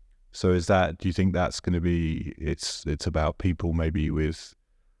 So do you think that's going to be, it's about people maybe with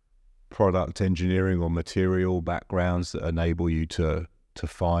product engineering or material backgrounds that enable you to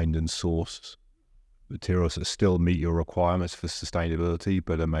find and source materials that still meet your requirements for sustainability,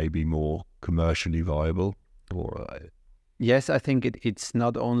 but are maybe more commercially viable? Yes, I think it's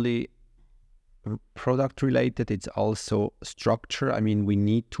not only product related, it's also structure. I mean, we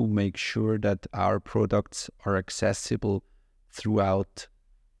need to make sure that our products are accessible throughout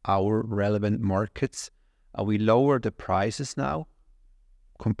our relevant markets. We lower the prices now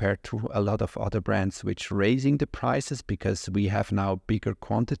compared to a lot of other brands which raising the prices because we have now bigger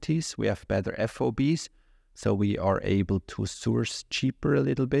quantities, we have better FOBs, so we are able to source cheaper a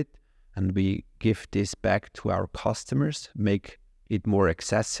little bit, and we give this back to our customers, make it more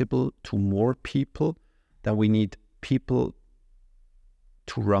accessible to more people. Then we need people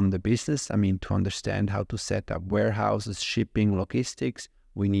to run the business, I mean, to understand how to set up warehouses, shipping, logistics.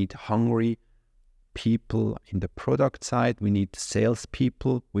 We need hungry people in the product side. We need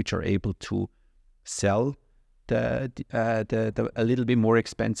salespeople which are able to sell the a little bit more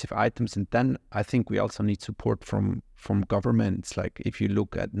expensive items, and then I think we also need support from governments. Like if you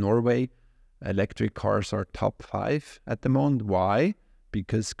look at Norway, electric cars are top 5 at the moment. Why?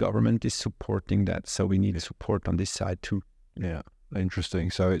 Because government is supporting that, so we need support on this side too. Yeah,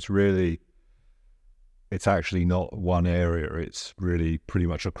 interesting. So it's actually not one area. It's really pretty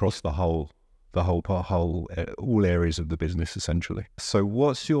much across all areas of the business essentially. So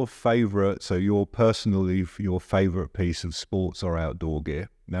what's your favorite, your favorite piece of sports or outdoor gear?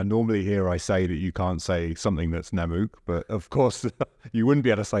 Now normally here I say that you can't say something that's namuk, but of course you wouldn't be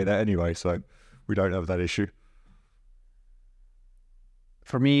able to say that anyway, so we don't have that issue.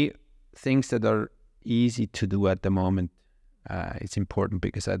 For me, things that are easy to do at the moment, it's important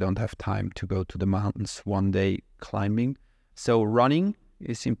because I don't have time to go to the mountains one day climbing. So running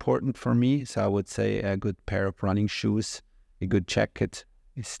is important for me. So I would say a good pair of running shoes, a good jacket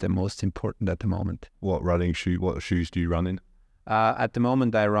is the most important at the moment. What shoes do you run in? At the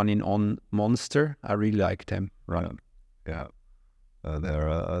moment I run in On Monster. I really like them running. Yeah.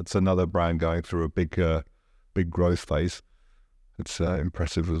 It's another brand going through a big growth phase. It's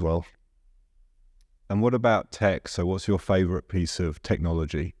impressive as well. And what about tech? So what's your favorite piece of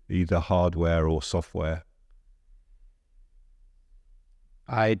technology, either hardware or software?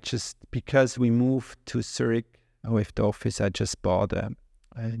 Because we moved to Zurich with the office, I just bought a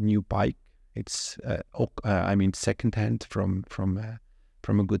new bike. It's secondhand from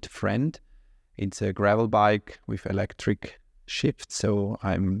a good friend. It's a gravel bike with electric shift. So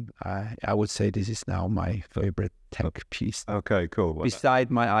I would say this is now my favorite tech piece. Okay, cool.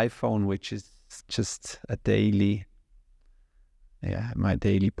 Beside my iPhone, which is just my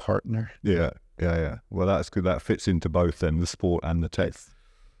daily partner. Yeah. Well, that's good. That fits into both then, the sport and the tech. Yes.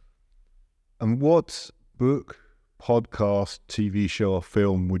 And what book, podcast, TV show or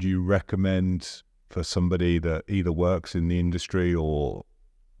film would you recommend for somebody that either works in the industry or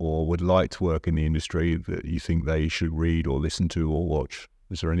would like to work in the industry that you think they should read or listen to or watch?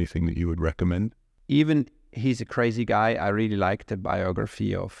 Is there anything that you would recommend? Even he's a crazy guy. I really like the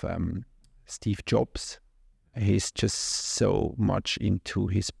biography of Steve Jobs. He's just so much into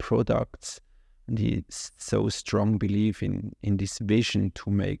his products. And he's so strong belief in this vision to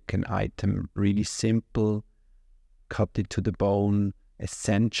make an item really simple, cut it to the bone,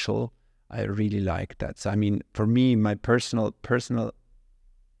 essential. I really like that. So, I mean, for me, my personal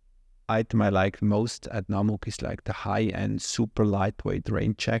item I like most at Namuk is like the high-end, super lightweight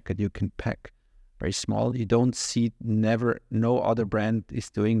rain jacket you can pack very small. You don't see, no other brand is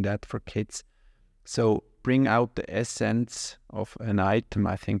doing that for kids. So bring out the essence of an item.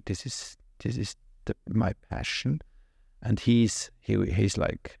 I think this is my passion, and he's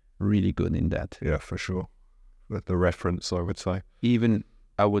like really good in that. Yeah, for sure. With the reference, I would say. Even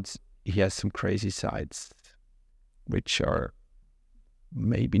he has some crazy sides, which are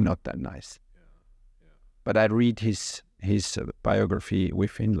maybe not that nice. Yeah. But I read his biography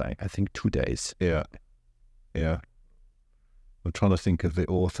within I think 2 days. Yeah. I'm trying to think of the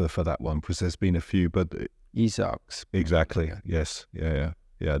author for that one because there's been a few, but Isaacs. Exactly. Yeah. Yes. Yeah.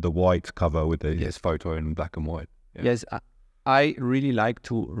 The white cover with his photo in black and white. Yeah. Yes, I really like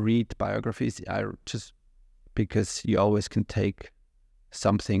to read biographies. Just because you always can take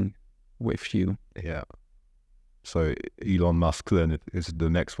something with you. Yeah. So Elon Musk then is the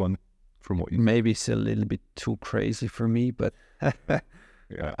next one from what you... Maybe it's a little bit too crazy for me, but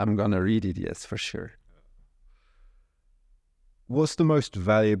yeah. I'm going to read it, yes, for sure. What's the most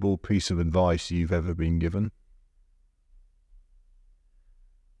valuable piece of advice you've ever been given?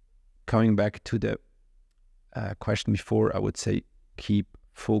 Coming back to the question before, I would say keep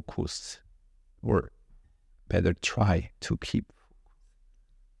focus, or better try to keep.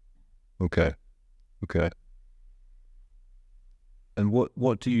 Okay. And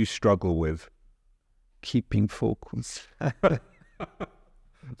what do you struggle with? Keeping focus. That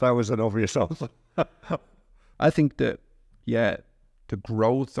was an obvious answer. I think the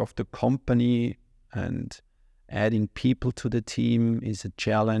growth of the company and adding people to the team is a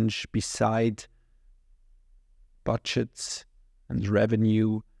challenge beside budgets and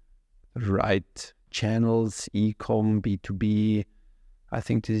revenue, right channels, e-com, B2B. I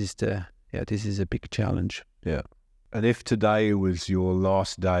think this is a big challenge. Yeah. And if today was your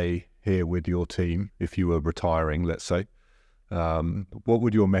last day here with your team, if you were retiring, let's say, what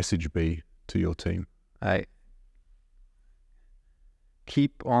would your message be to your team? I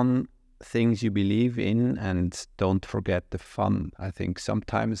keep on things you believe in and don't forget the fun. I think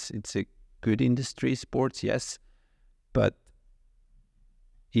sometimes it's a good industry, sports, yes, but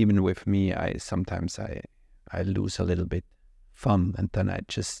even with me, sometimes I lose a little bit fun, and then I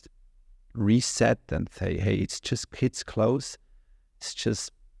just reset and say, hey, it's just kids clothes. It's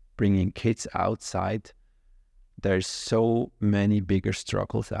just bringing kids outside. There's so many bigger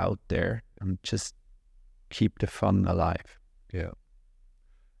struggles out there, and just keep the fun alive. Yeah.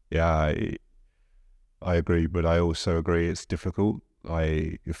 I agree, but I also agree it's difficult.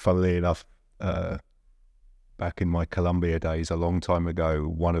 Funnily enough, back in my Columbia days, a long time ago,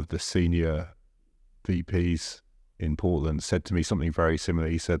 one of the senior VPs in Portland said to me something very similar.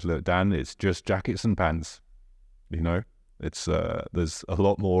 He said, look, Dan, it's just jackets and pants. It's there's a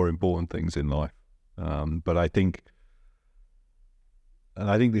lot more important things in life. But I think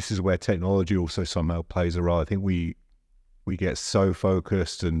this is where technology also somehow plays a role. I think we get so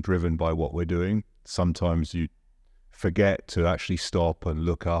focused and driven by what we're doing. Sometimes you forget to actually stop and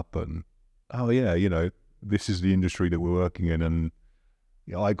look up and, oh yeah, this is the industry that we're working in. And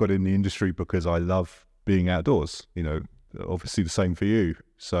I got in the industry because I love being outdoors, obviously the same for you.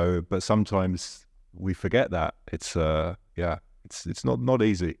 So, but sometimes we forget that. It's not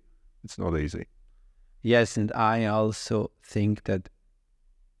easy. It's not easy. Yes, and I also think that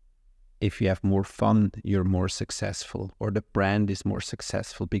if you have more fun, you're more successful, or the brand is more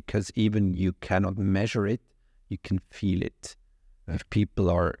successful, because even you cannot measure it, you can feel it. Yeah. If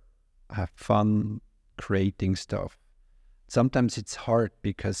people have fun creating stuff. Sometimes it's hard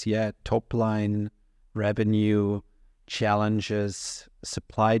because, top line, revenue, challenges,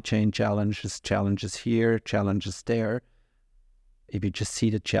 supply chain challenges here, challenges there. If you just see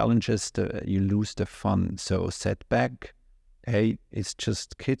the challenges, you lose the fun. So setback, hey, it's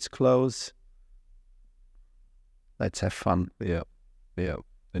just kids' clothes. Let's have fun. Yeah.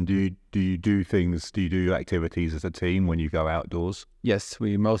 And do you do activities as a team when you go outdoors? Yes,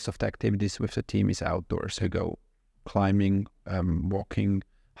 most of the activities with the team is outdoors. We go climbing, walking,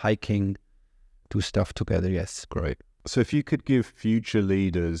 hiking, do stuff together. Yes, great. So if you could give future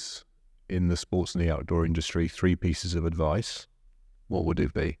leaders in the sports and the outdoor industry 3 pieces of advice, what would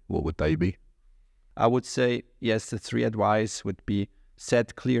it be? What would they be? I would say, yes, the 3 advice would be: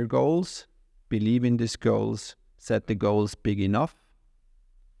 set clear goals, believe in these goals, set the goals big enough.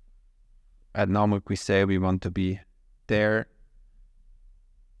 At namuk, we say we want to be there,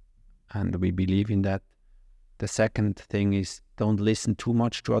 and we believe in that. The second thing is, don't listen too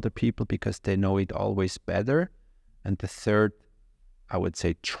much to other people because they know it always better. And the third, I would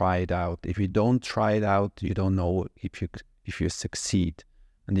say, try it out. If you don't try it out, you don't know if you succeed.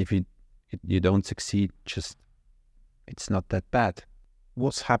 And if you don't succeed, it's not that bad.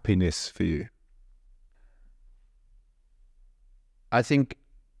 What's happiness for you? I think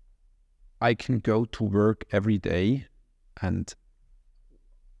I can go to work every day and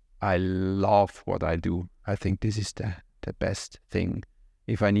I love what I do. I think this is the best thing.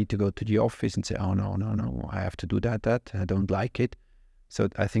 If I need to go to the office and say, oh, no, I have to do that, I don't like it. So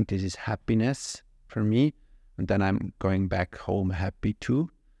I think this is happiness for me. And then I'm going back home happy too.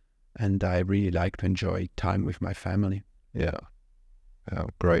 And I really like to enjoy time with my family. Yeah,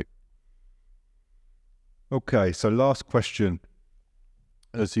 great. Okay, so last question.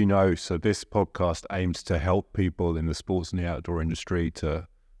 As you know, so this podcast aims to help people in the sports and the outdoor industry to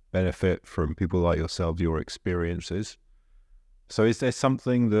benefit from people like yourself, your experiences. So is there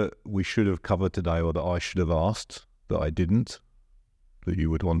something that we should have covered today, or that I should have asked that I didn't, that you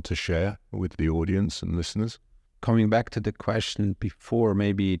would want to share with the audience and listeners? Coming back to the question before,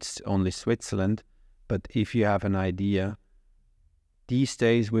 maybe it's only Switzerland, but if you have an idea, these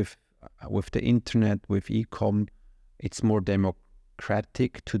days with the internet, with e-com, it's more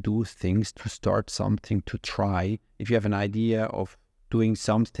democratic to do things, to start something, to try. If you have an idea of doing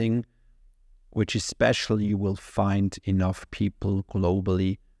something which is special, you will find enough people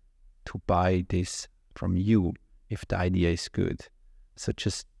globally to buy this from you if the idea is good. So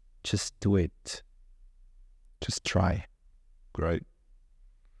just do it. Just try. Great.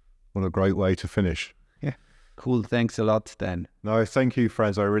 What a great way to finish. Yeah. Cool. Thanks a lot, Dan. No, thank you,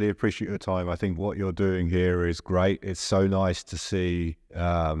 Franz. I really appreciate your time. I think what you're doing here is great. It's so nice to see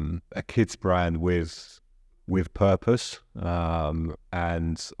a kids brand with purpose.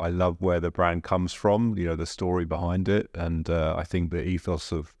 And I love where the brand comes from, the story behind it. And I think the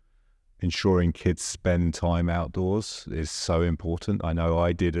ethos of ensuring kids spend time outdoors is so important. I know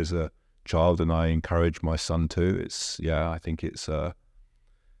I did as a child, and I encourage my son to. I think it's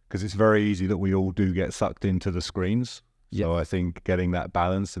because it's very easy that we all do get sucked into the screens. Yes. So I think getting that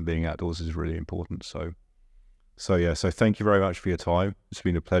balance and being outdoors is really important. So thank you very much for your time. It's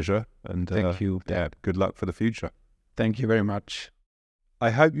been a pleasure, and thank you. Good luck for the future. Thank you very much.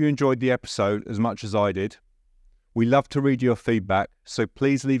 I hope you enjoyed the episode as much as I did. We love to read your feedback, so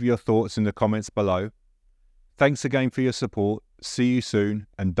please leave your thoughts in the comments below. Thanks again for your support. See you soon,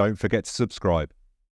 and don't forget to subscribe.